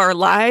 all of our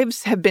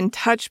lives have been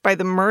touched by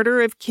the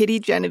murder of Kitty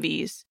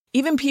Genovese.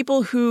 Even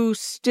people who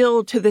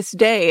still to this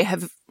day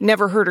have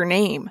never heard her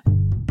name.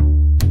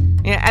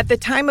 At the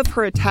time of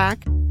her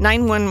attack,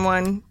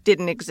 911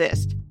 didn't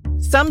exist.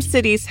 Some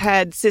cities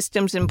had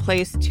systems in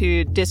place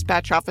to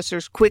dispatch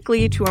officers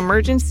quickly to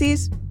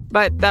emergencies,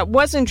 but that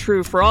wasn't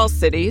true for all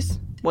cities.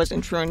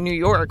 Wasn't true in New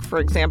York, for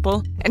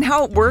example. And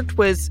how it worked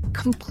was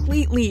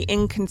completely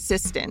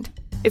inconsistent.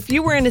 If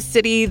you were in a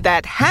city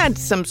that had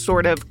some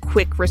sort of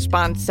quick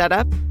response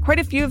setup, quite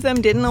a few of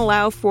them didn't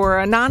allow for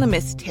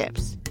anonymous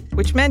tips,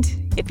 which meant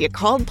if you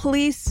called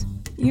police,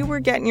 you were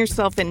getting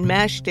yourself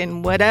enmeshed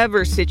in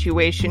whatever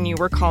situation you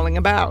were calling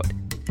about.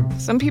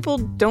 Some people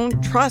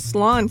don't trust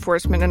law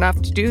enforcement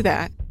enough to do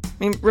that. I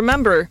mean,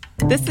 remember,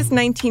 this is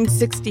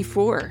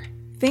 1964.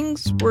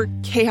 Things were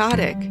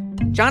chaotic.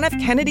 John F.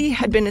 Kennedy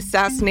had been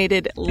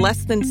assassinated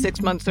less than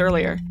 6 months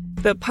earlier.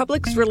 The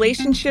public's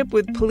relationship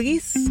with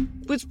police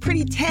was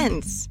pretty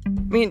tense. I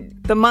mean,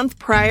 the month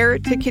prior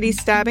to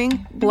Kitty's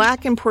stabbing,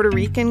 Black and Puerto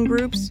Rican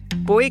groups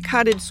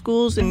boycotted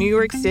schools in New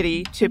York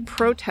City to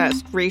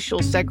protest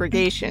racial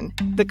segregation.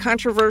 The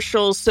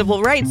controversial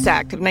Civil Rights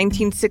Act of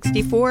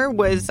 1964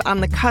 was on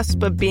the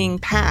cusp of being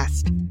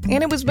passed.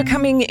 And it was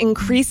becoming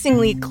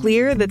increasingly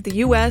clear that the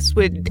U.S.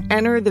 would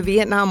enter the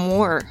Vietnam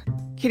War.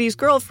 Kitty's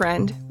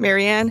girlfriend,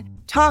 Marianne,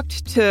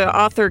 talked to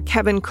author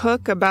Kevin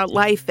Cook about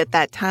life at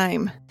that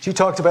time. She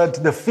talked about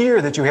the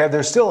fear that you have.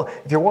 There's still,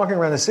 if you're walking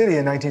around the city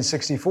in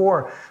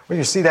 1964, where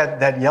you see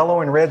that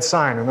yellow and red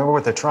sign, remember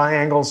with the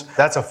triangles?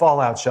 That's a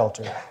fallout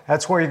shelter.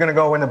 That's where you're going to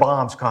go when the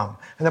bombs come.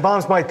 And the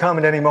bombs might come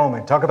at any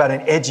moment. Talk about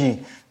an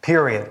edgy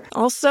period.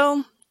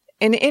 Also,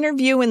 an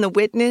interview in The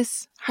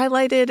Witness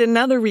highlighted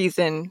another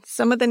reason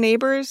some of the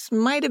neighbors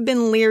might have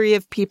been leery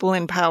of people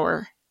in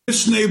power.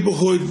 This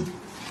neighborhood,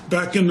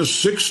 back in the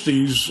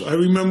 60s, I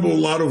remember a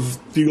lot of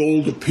the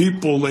older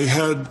people, they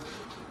had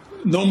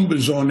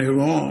numbers on their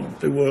arm.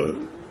 They were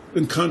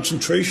in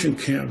concentration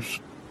camps.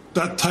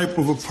 That type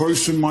of a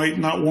person might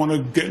not want to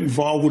get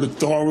involved with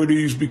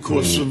authorities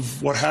because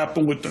of what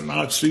happened with the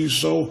Nazis.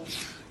 So,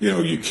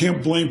 you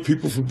can't blame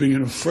people for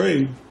being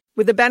afraid.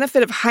 With the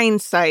benefit of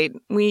hindsight,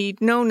 we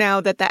know now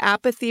that the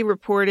apathy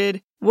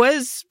reported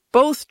was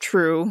both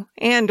true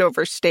and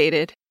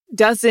overstated.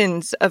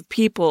 Dozens of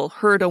people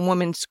heard a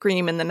woman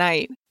scream in the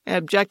night.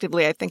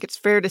 Objectively, I think it's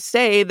fair to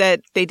say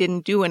that they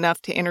didn't do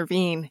enough to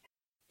intervene.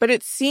 But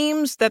it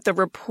seems that the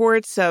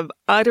reports of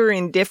utter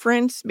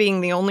indifference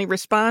being the only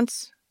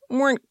response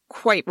weren't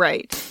quite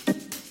right.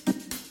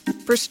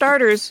 For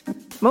starters,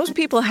 most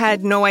people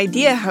had no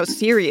idea how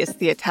serious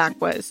the attack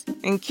was.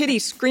 And Kitty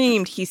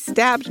screamed, "He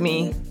stabbed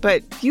me,"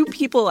 but few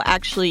people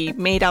actually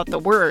made out the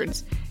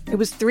words. It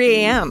was 3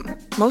 a.m.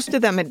 Most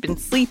of them had been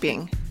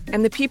sleeping.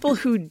 And the people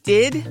who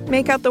did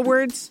make out the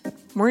words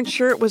weren't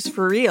sure it was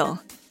for real.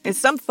 And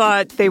some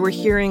thought they were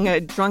hearing a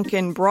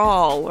drunken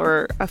brawl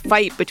or a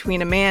fight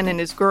between a man and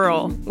his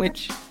girl,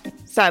 which,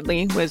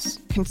 sadly, was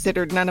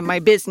considered none of my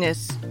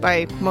business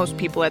by most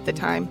people at the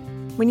time.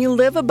 When you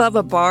live above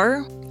a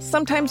bar,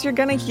 sometimes you're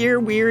gonna hear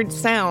weird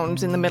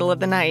sounds in the middle of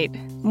the night.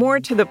 More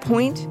to the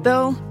point,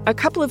 though, a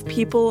couple of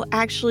people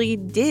actually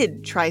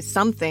did try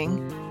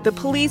something. The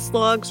police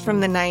logs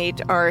from the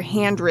night are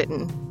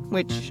handwritten,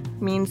 which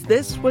means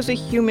this was a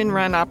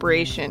human-run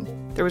operation.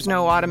 There was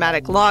no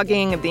automatic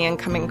logging of the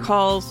incoming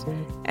calls,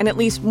 and at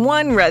least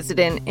one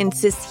resident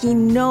insists he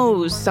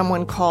knows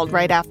someone called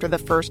right after the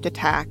first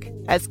attack.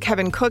 As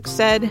Kevin Cook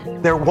said,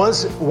 there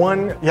was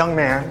one young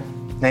man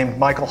named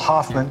Michael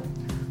Hoffman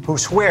who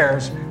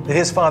swears that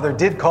his father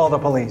did call the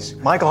police.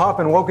 Michael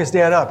Hoffman woke his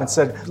dad up and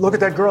said, "Look at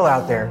that girl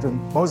out there.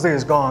 Mosley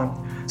is gone."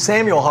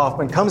 Samuel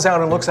Hoffman comes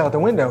out and looks out the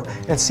window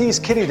and sees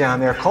Kitty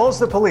down there, calls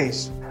the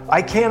police.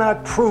 I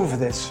cannot prove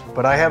this,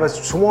 but I have a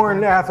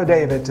sworn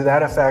affidavit to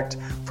that effect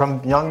from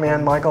young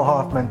man Michael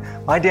Hoffman.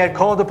 My dad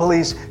called the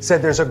police,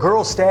 said there's a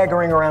girl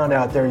staggering around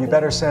out there. You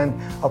better send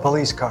a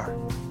police car.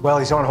 Well,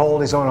 he's on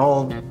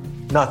hold.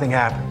 Nothing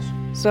happens.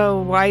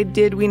 So why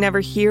did we never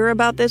hear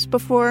about this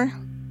before?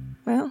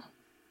 Well,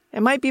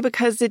 it might be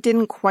because it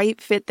didn't quite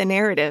fit the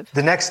narrative.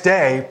 The next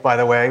day, by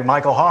the way,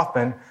 Michael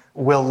Hoffman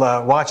will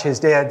watch his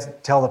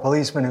dad tell the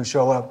policeman who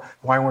show up,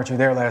 "Why weren't you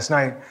there last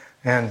night?"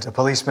 And the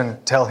policeman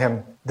tell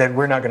him that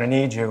we're not going to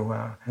need you.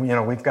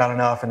 We've got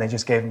enough, and they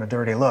just gave him a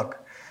dirty look.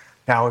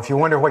 Now, if you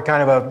wonder what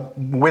kind of a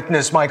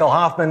witness Michael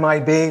Hoffman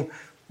might be,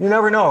 you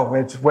never know.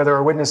 It's whether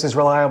a witness is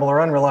reliable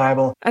or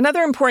unreliable.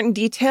 Another important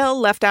detail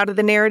left out of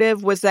the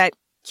narrative was that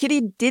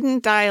Kitty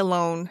didn't die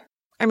alone.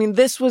 I mean,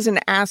 this was an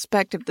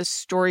aspect of the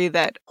story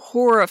that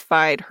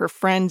horrified her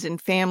friends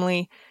and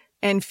family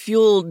and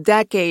fueled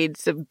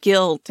decades of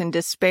guilt and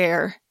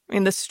despair. I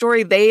mean, the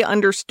story they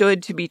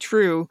understood to be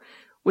true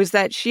was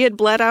that she had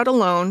bled out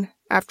alone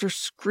after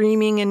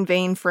screaming in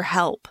vain for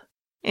help.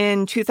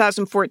 In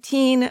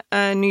 2014,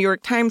 a New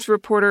York Times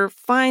reporter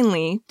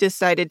finally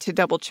decided to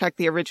double-check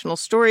the original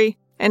story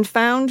and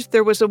found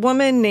there was a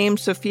woman named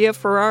Sophia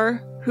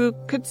Farrar who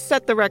could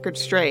set the record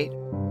straight.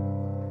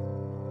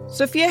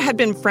 Sophia had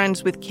been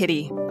friends with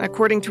Kitty.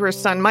 According to her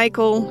son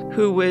Michael,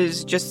 who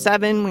was just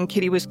 7 when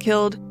Kitty was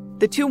killed,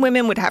 the two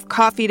women would have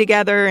coffee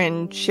together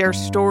and share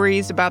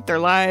stories about their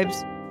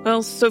lives.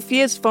 Well,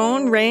 Sophia's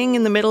phone rang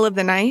in the middle of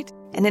the night,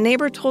 and a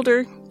neighbor told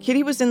her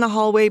Kitty was in the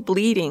hallway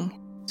bleeding.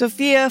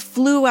 Sophia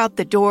flew out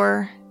the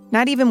door,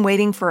 not even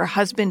waiting for her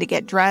husband to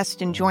get dressed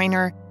and join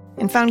her,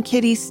 and found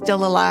Kitty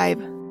still alive.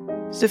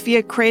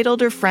 Sophia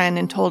cradled her friend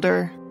and told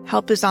her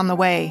help is on the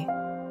way.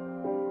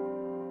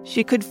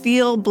 She could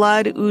feel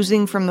blood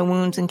oozing from the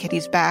wounds in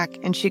Kitty's back,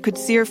 and she could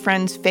see her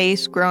friend's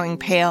face growing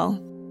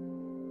pale.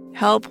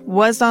 Help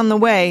was on the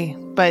way,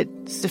 but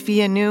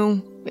Sophia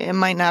knew it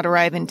might not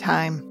arrive in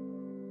time.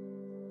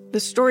 The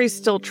story's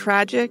still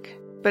tragic,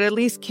 but at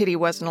least Kitty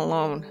wasn't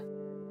alone.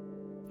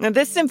 Now,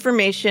 this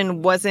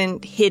information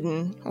wasn't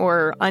hidden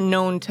or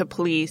unknown to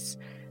police.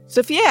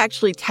 Sophia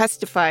actually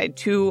testified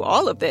to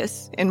all of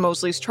this in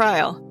Mosley's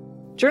trial.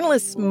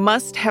 Journalists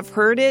must have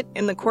heard it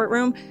in the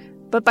courtroom,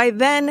 but by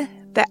then,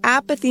 the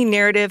apathy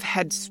narrative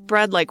had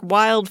spread like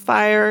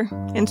wildfire,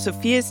 and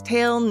Sophia's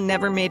tale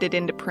never made it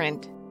into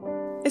print.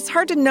 It's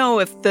hard to know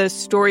if the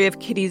story of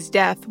Kitty's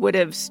death would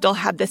have still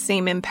had the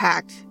same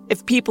impact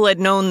if people had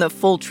known the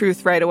full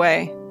truth right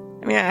away.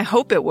 I mean, I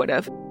hope it would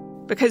have.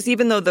 Because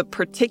even though the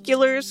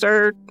particulars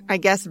are, I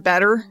guess,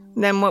 better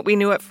than what we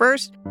knew at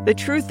first, the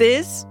truth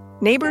is,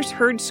 neighbors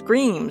heard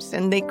screams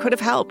and they could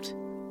have helped.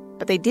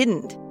 But they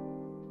didn't.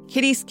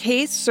 Kitty's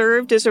case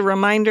served as a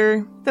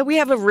reminder that we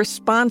have a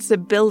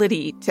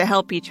responsibility to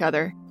help each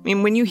other. I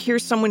mean, when you hear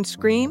someone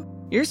scream,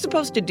 you're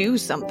supposed to do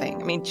something.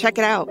 I mean, check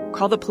it out.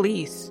 Call the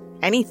police.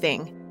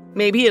 Anything.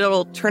 Maybe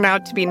it'll turn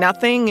out to be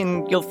nothing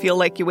and you'll feel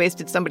like you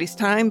wasted somebody's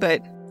time,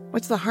 but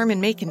what's the harm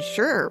in making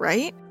sure,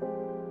 right?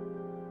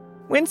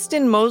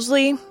 Winston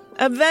Moseley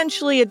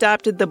eventually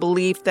adopted the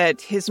belief that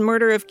his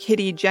murder of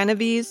Kitty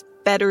Genovese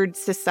bettered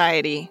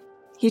society.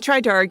 He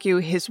tried to argue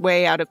his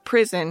way out of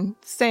prison,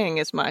 saying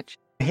as much.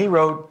 He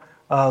wrote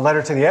a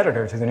letter to the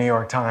editor to the New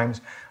York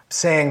Times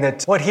saying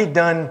that what he'd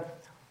done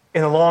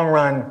in the long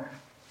run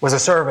was a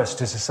service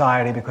to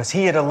society because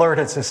he had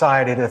alerted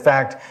society to the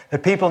fact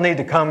that people need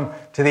to come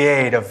to the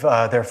aid of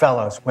their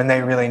fellows when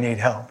they really need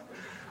help.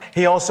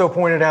 He also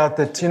pointed out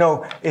that,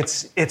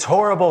 it's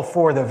horrible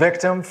for the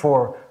victim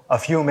for a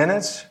few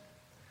minutes,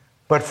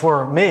 but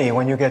for me,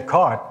 when you get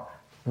caught,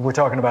 we're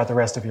talking about the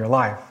rest of your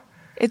life.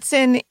 It's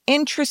an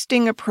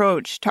interesting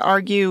approach to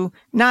argue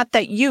not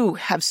that you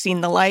have seen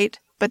the light,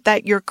 but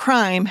that your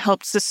crime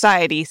helped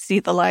society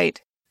see the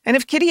light. And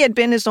if Kitty had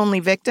been his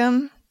only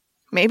victim,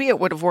 maybe it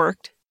would have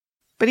worked.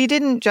 But he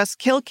didn't just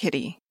kill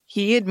Kitty.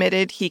 He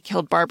admitted he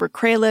killed Barbara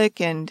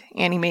Kralik and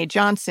Annie Mae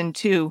Johnson,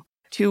 too.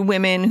 2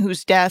 women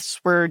whose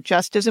deaths were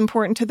just as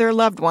important to their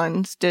loved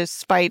ones,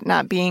 despite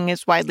not being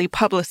as widely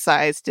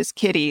publicized as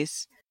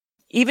Kitty's.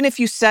 Even if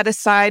you set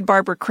aside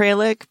Barbara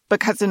Kralik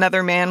because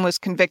another man was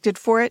convicted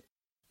for it,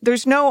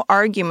 there's no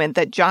argument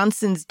that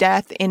Johnson's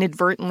death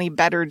inadvertently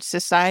bettered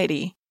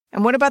society.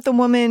 And what about the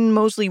woman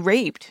Moseley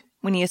raped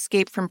when he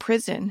escaped from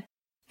prison?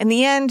 In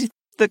the end,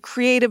 the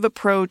creative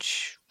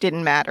approach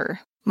didn't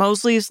matter.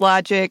 Moseley's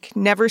logic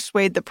never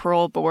swayed the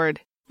parole board,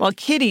 while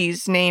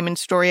Kitty's name and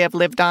story have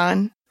lived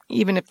on,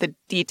 even if the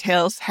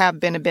details have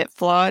been a bit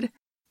flawed.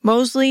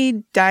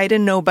 Moseley died a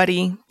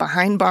nobody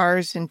behind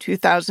bars in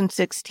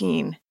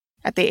 2016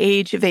 at the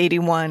age of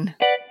 81.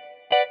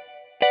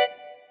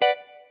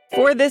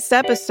 For this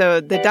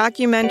episode, the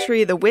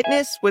documentary The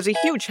Witness was a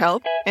huge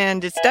help,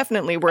 and it's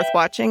definitely worth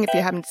watching if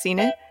you haven't seen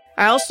it.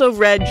 I also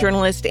read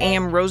journalist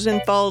A.M.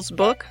 Rosenthal's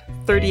book,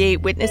 38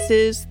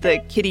 Witnesses,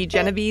 The Kitty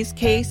Genovese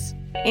Case,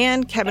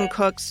 and Kevin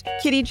Cook's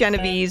Kitty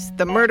Genovese,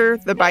 The Murder,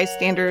 The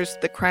Bystanders,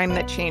 The Crime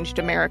That Changed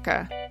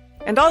America.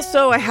 And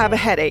also, I have a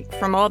headache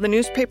from all the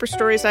newspaper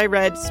stories I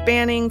read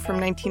spanning from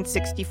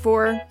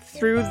 1964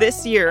 through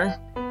this year,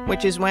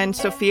 which is when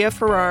Sophia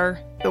Farrar,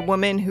 the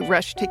woman who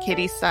rushed to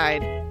Kitty's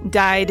side,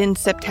 died in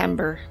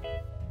September.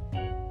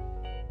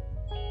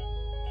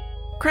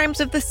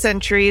 Crimes of the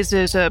Centuries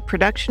is a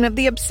production of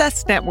the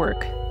Obsessed Network.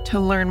 To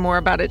learn more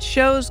about its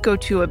shows, go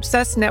to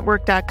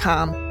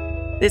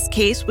obsessednetwork.com. This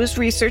case was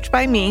researched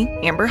by me,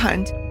 Amber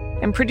Hunt,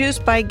 and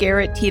produced by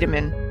Garrett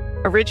Tiedemann.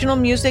 Original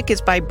music is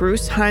by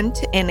Bruce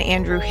Hunt and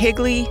Andrew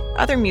Higley.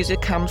 Other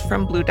music comes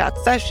from Blue Dot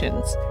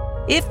Sessions.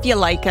 If you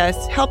like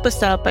us, help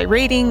us out by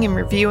rating and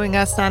reviewing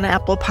us on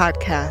Apple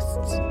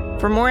Podcasts.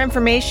 For more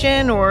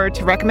information or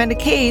to recommend a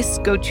case,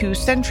 go to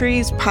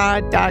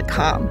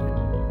centuriespod.com.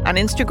 On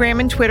Instagram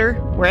and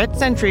Twitter, we're at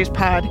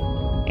CenturiesPod.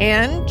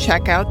 And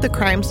check out the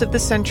Crimes of the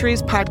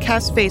Centuries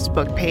podcast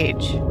Facebook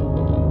page.